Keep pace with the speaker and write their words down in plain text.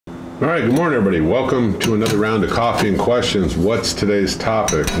All right, good morning, everybody. Welcome to another round of coffee and questions. What's today's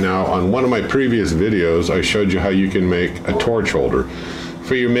topic? Now, on one of my previous videos, I showed you how you can make a torch holder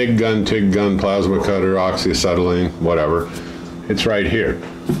for your MIG gun, TIG gun, plasma cutter, oxyacetylene, whatever. It's right here.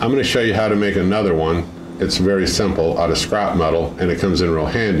 I'm going to show you how to make another one. It's very simple, out of scrap metal, and it comes in real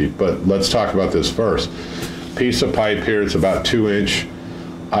handy. But let's talk about this first. Piece of pipe here, it's about 2-inch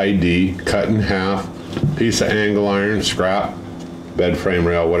ID, cut in half. Piece of angle iron, scrap, bed frame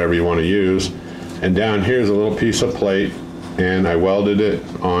rail, whatever you want to use. And down here's a little piece of plate, and I welded it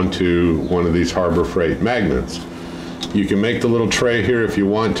onto one of these Harbor Freight magnets. You can make the little tray here if you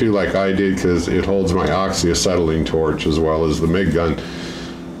want to, like I did, because it holds my oxyacetylene torch as well as the MIG gun.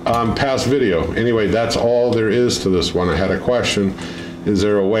 Past video. Anyway, that's all there is to this one. I had a question. Is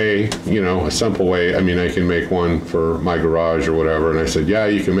there a way, a simple way? I mean, I can make one for my garage or whatever. And I said, yeah,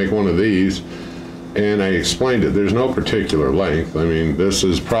 you can make one of these. And I explained it. There's no particular length. I mean, this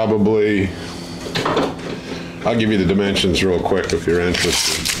is probably, I'll give you the dimensions real quick if you're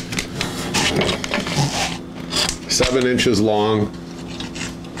interested. 7 inches long.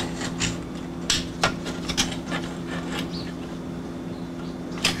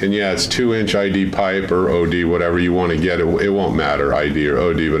 And yeah, it's 2-inch ID pipe or OD, whatever you want to get. It won't matter, ID or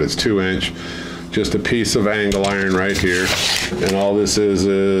OD, but it's 2-inch. Just a piece of angle iron right here. And all this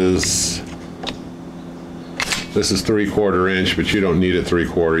is 3/4 inch, but you don't need it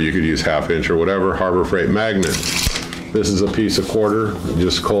 3/4. You could use 1/2 inch or whatever. Harbor Freight magnet. This is a piece of quarter,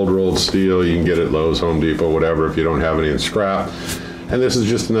 just cold rolled steel. You can get it at Lowe's, Home Depot, whatever, if you don't have any in scrap. And this is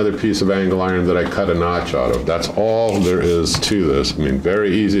just another piece of angle iron that I cut a notch out of. That's all there is to this. I mean,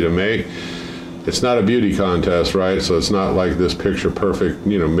 very easy to make. It's not a beauty contest, right? So it's not like this picture perfect,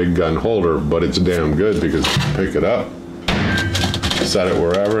 MIG gun holder, but it's damn good because you pick it up, set it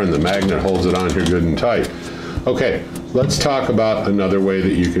wherever, and the magnet holds it on here good and tight. Okay, let's talk about another way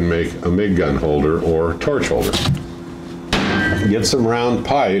that you can make a MIG gun holder or torch holder. Get some round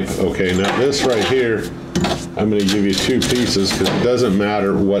pipe. Okay, now this right here, I'm going to give you 2 pieces because it doesn't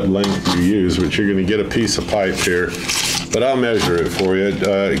matter what length you use, but you're going to get a piece of pipe here, but I'll measure it for you.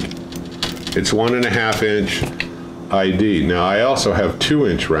 It's 1.5 inch ID. Now I also have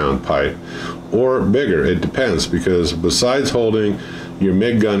 2-inch round pipe or bigger. It depends, because besides holding your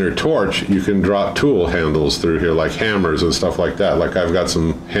MIG gun or torch, you can drop tool handles through here, like hammers and stuff like that. Like I've got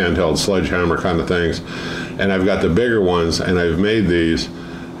some handheld sledgehammer kind of things, and I've got the bigger ones, and I've made these,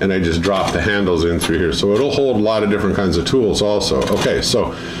 and I just drop the handles in through here. So it'll hold a lot of different kinds of tools also. Okay,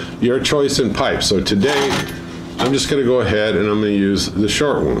 so your choice in pipe. So today, I'm just gonna go ahead and I'm gonna use the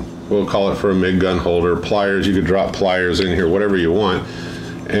short one. We'll call it for a MIG gun holder. Pliers, you could drop pliers in here, whatever you want.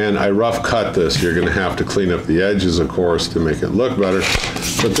 And I rough cut this. You're gonna have to clean up the edges, of course, to make it look better.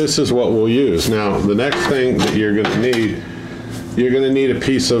 But this is what we'll use. Now, the next thing that you're gonna need a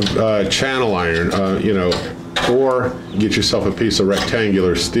piece of channel iron, or get yourself a piece of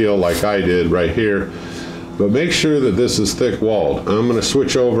rectangular steel like I did right here. But make sure that this is thick walled. I'm gonna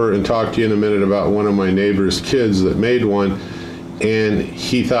switch over and talk to you in a minute about one of my neighbor's kids that made one, and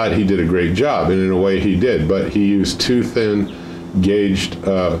he thought he did a great job, and in a way he did, but he used too thin gauged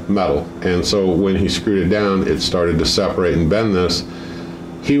metal, and so when he screwed it down, it started to separate and bend this.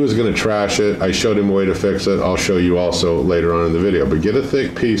 He was going to trash it. I showed him a way to fix it. I'll show you also later on in the video. But get a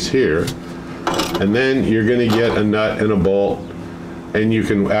thick piece here, and then you're going to get a nut and a bolt, and you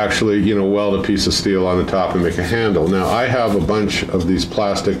can actually weld a piece of steel on the top and make a handle. Now I have a bunch of these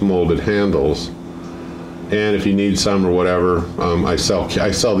plastic molded handles, and if you need some or whatever, I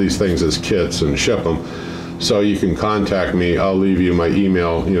sell these things as kits and ship them. So you can contact me. I'll leave you my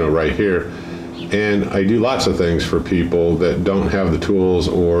email, right here. And I do lots of things for people that don't have the tools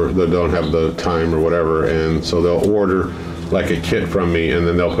or that don't have the time or whatever. And so they'll order like a kit from me, and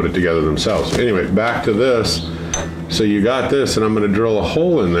then they'll put it together themselves. Anyway, back to this. So you got this, and I'm going to drill a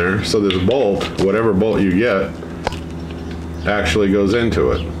hole in there so this bolt, whatever bolt you get, actually goes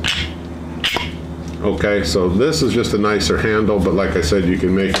into it. Okay, so this is just a nicer handle, but like I said, you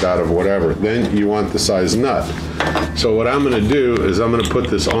can make it out of whatever. Then you want the size nut. So what I'm gonna do is I'm gonna put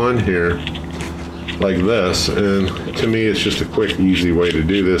this on here like this, and to me it's just a quick, easy way to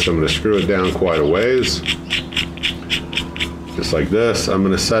do this. I'm gonna screw it down quite a ways, just like this. I'm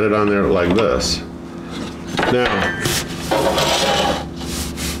gonna set it on there like this. Now,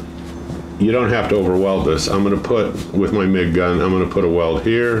 you don't have to overweld this. I'm gonna put, with my MIG gun, I'm gonna put a weld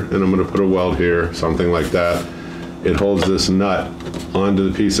here, and I'm gonna put a weld here, something like that. It holds this nut onto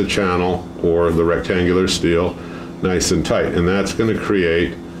the piece of channel or the rectangular steel nice and tight, and that's gonna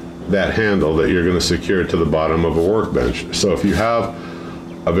create that handle that you're gonna secure to the bottom of a workbench. So if you have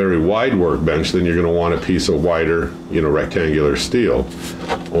a very wide workbench, then you're going to want a piece of wider, you know, rectangular steel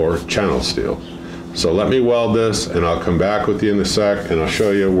or channel steel. So let me weld this, and I'll come back with you in a sec, and I'll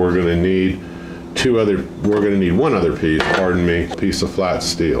show you we're going to need one other piece, pardon me, piece of flat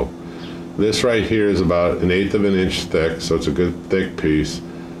steel. This right here is about 1/8 of an inch thick, so it's a good thick piece.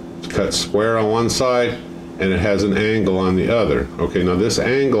 It's cut square on one side, and it has an angle on the other. Okay, now this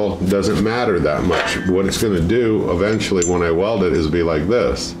angle doesn't matter that much. What it's going to do eventually when I weld it is be like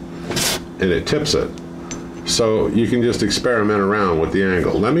this, and it tips it. So you can just experiment around with the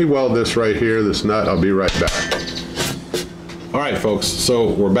angle. Let me weld this right here, this nut. I'll be right back. All right, folks,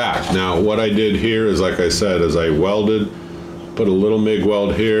 so we're back. Now, what I did here is, like I said, is I welded, put a little MIG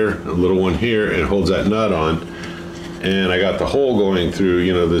weld here, a little one here, and it holds that nut on. And I got the hole going through,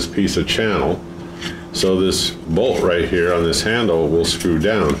 you know, this piece of channel. So this bolt right here on this handle will screw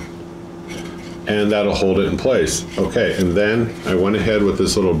down, and that'll hold it in place. Okay, and then I went ahead with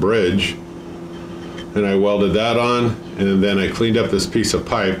this little bridge, and I welded that on, and then I cleaned up this piece of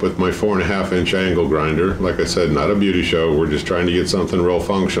pipe with my 4.5 inch angle grinder. Like I said, not a beauty show, we're just trying to get something real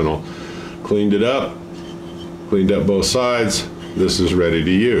functional. Cleaned it up, cleaned up both sides. This is ready to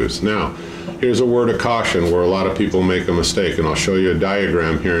use. Now, here's a word of caution where a lot of people make a mistake, and I'll show you a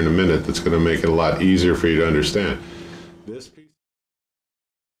diagram here in a minute that's going to make it a lot easier for you to understand. This piece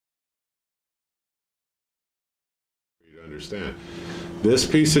This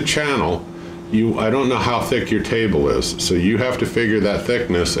piece of channel, I don't know how thick your table is, so you have to figure that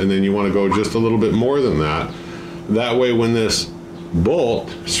thickness, and then you want to go just a little bit more than that. That way when this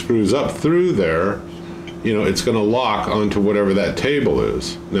bolt screws up through there, you know, it's going to lock onto whatever that table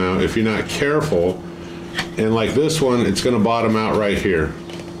is. Now, if you're not careful, and like this one, it's going to bottom out right here.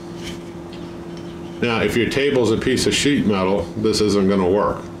 Now, if your table's a piece of sheet metal, this isn't going to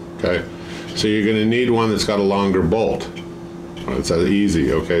work, okay? So you're going to need one that's got a longer bolt. It's that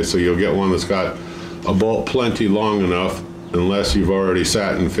easy, okay? So you'll get one that's got a bolt plenty long enough, unless you've already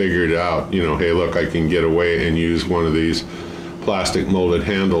sat and figured out, you know, hey, look, I can get away and use one of these plastic molded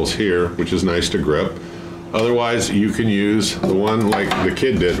handles here, which is nice to grip. Otherwise, you can use the one like the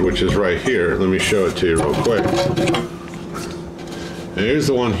kid did, which is right here. Let me show it to you real quick. And here's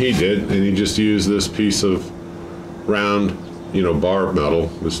the one he did, and he just used this piece of round, you know, bar metal,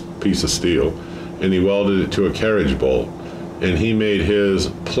 this piece of steel, and he welded it to a carriage bolt. And he made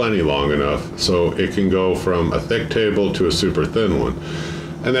his plenty long enough so it can go from a thick table to a super thin one.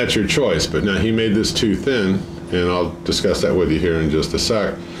 And that's your choice, but now he made this too thin, and I'll discuss that with you here in just a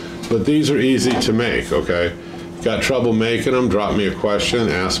sec. But these are easy to make, okay? Got trouble making them, drop me a question,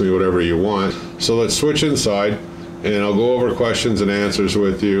 ask me whatever you want. So let's switch inside, and I'll go over questions and answers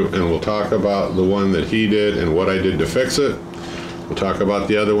with you, and we'll talk about the one that he did and what I did to fix it. We'll talk about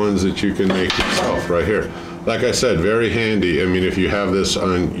the other ones that you can make yourself right here. Like I said, very handy. I mean, if you have this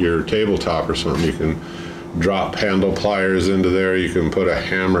on your tabletop or something, you can drop handle pliers into there. You can put a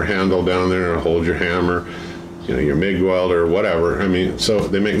hammer handle down there and hold your hammer, you know, your MIG welder, whatever. I mean, so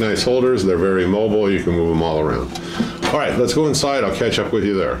they make nice holders. They're very mobile. You can move them all around. All right, let's go inside. I'll catch up with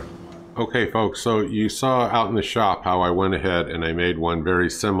you there. Okay, folks, so you saw out in the shop how I went ahead and I made one very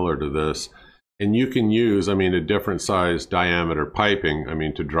similar to this. And you can use, I mean, a different size diameter piping, I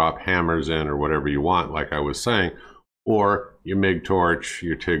mean, to drop hammers in or whatever you want, like I was saying, or your MIG torch,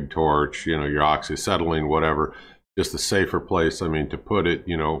 your TIG torch, you know, your oxyacetylene, whatever, just a safer place, I mean, to put it,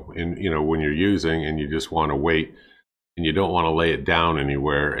 you know, in, you know, when you're using and you just want to wait and you don't want to lay it down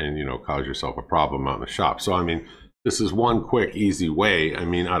anywhere and, you know, cause yourself a problem out in the shop. So, I mean, this is one quick, easy way, I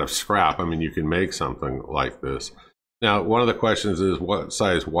mean, out of scrap, I mean, you can make something like this. Now, one of the questions is, what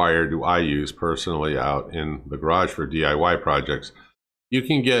size wire do I use personally out in the garage for DIY projects? You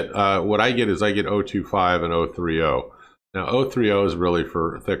can get, what I get is I get 025 and 030. Now, 030 is really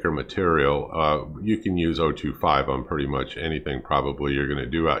for thicker material. You can use 025 on pretty much anything probably you're going to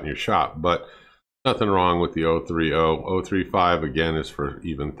do out in your shop, but nothing wrong with the 030. 035, again, is for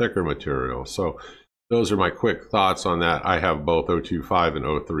even thicker material. So those are my quick thoughts on that. I have both 025 and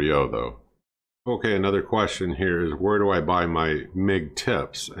 030, though. Okay, another question here is, where do I buy my MIG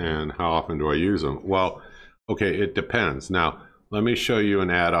tips and how often do I use them? Well, okay, it depends. Now, let me show you an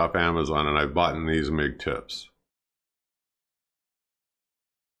ad off Amazon, and I've bought these MIG tips.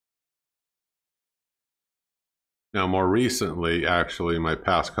 Now, more recently, actually, my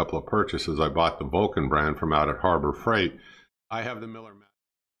past couple of purchases, I bought the Vulcan brand from out at Harbor Freight. I have the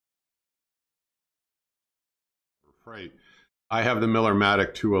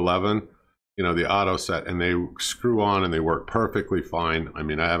Millermatic 211. You know, the auto set, and they screw on and they work perfectly fine. I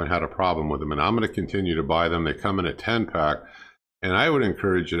mean, I haven't had a problem with them, and I'm going to continue to buy them. They come in a 10-pack, and I would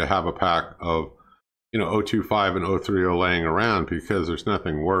encourage you to have a pack of 025 and 030 laying around, because there's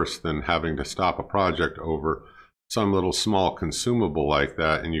nothing worse than having to stop a project over some little small consumable like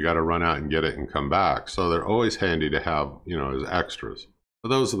that, and you got to run out and get it and come back. So they're always handy to have, as extras. So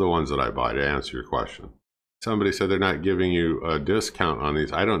those are the ones that I buy, to answer your question. Somebody said they're not giving you a discount on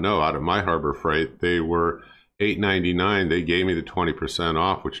these. I don't know. Out of my Harbor Freight, they were $8.99. They gave me the 20%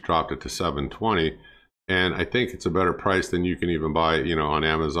 off, which dropped it to $7.20. And I think it's a better price than you can even buy, on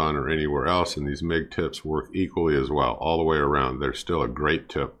Amazon or anywhere else. And these MIG tips work equally as well, all the way around. They're still a great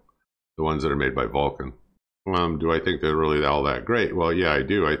tip, the ones that are made by Vulcan. Do I think they're really all that great? Well, yeah, I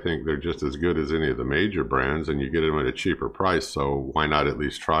do. I think they're just as good as any of the major brands, and you get them at a cheaper price, so why not at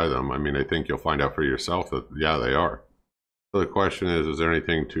least try them? I mean, I think you'll find out for yourself that, yeah, they are. So the question is there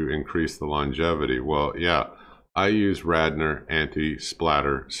anything to increase the longevity? Well, yeah, I use Radnor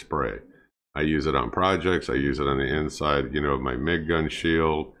anti-splatter spray. I use it on projects. I use it on the inside, of my MIG gun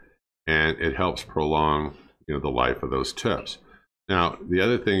shield, and it helps prolong, the life of those tips. Now, the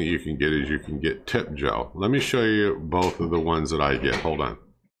other thing that you can get is you can get tip gel. Let me show you both of the ones that I get. Hold on.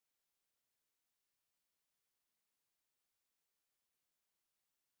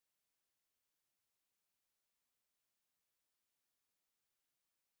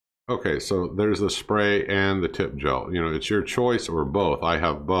 Okay, so there's the spray and the tip gel. It's your choice or both. I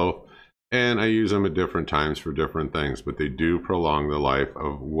have both, and I use them at different times for different things, but they do prolong the life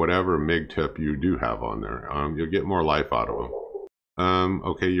of whatever MIG tip you do have on there. You'll get more life out of them.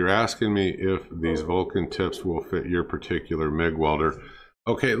 Okay, you're asking me if these Vulcan tips will fit your particular MIG welder.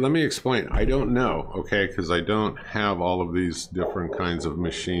 Okay, let me explain. I don't know, okay, because I don't have all of these different kinds of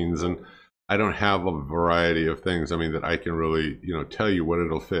machines, and I don't have a variety of things, that I can really, tell you what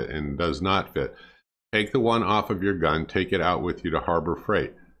it'll fit and does not fit. Take the one off of your gun, take it out with you to Harbor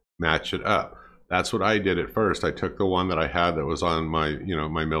Freight, match it up. That's what I did at first. I took the one that I had that was on my,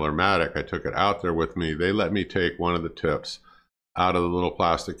 my Miller-Matic. I took it out there with me. They let me take one of the tips out of the little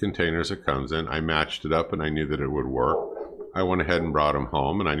plastic containers it comes in. I matched it up and I knew that it would work. I went ahead and brought them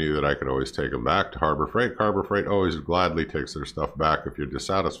home, and I knew that I could always take them back to Harbor Freight. Harbor Freight always gladly takes their stuff back if you're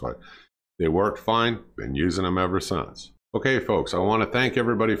dissatisfied. They worked fine, been using them ever since. Okay, folks, I want to thank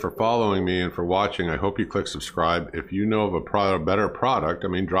everybody for following me and for watching. I hope you click subscribe. If you know of a better product,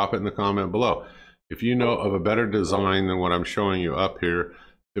 drop it in the comment below. If you know of a better design than what I'm showing you up here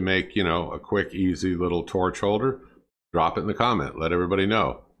to make, a quick, easy little torch holder, drop it in the comment. Let everybody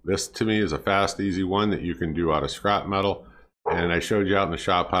know. This, to me, is a fast, easy one that you can do out of scrap metal, and I showed you out in the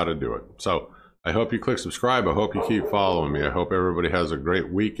shop how to do it. So I hope you click subscribe. I hope you keep following me. I hope everybody has a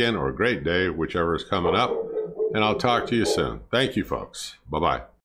great weekend or a great day, whichever is coming up, and I'll talk to you soon. Thank you, folks. Bye-bye.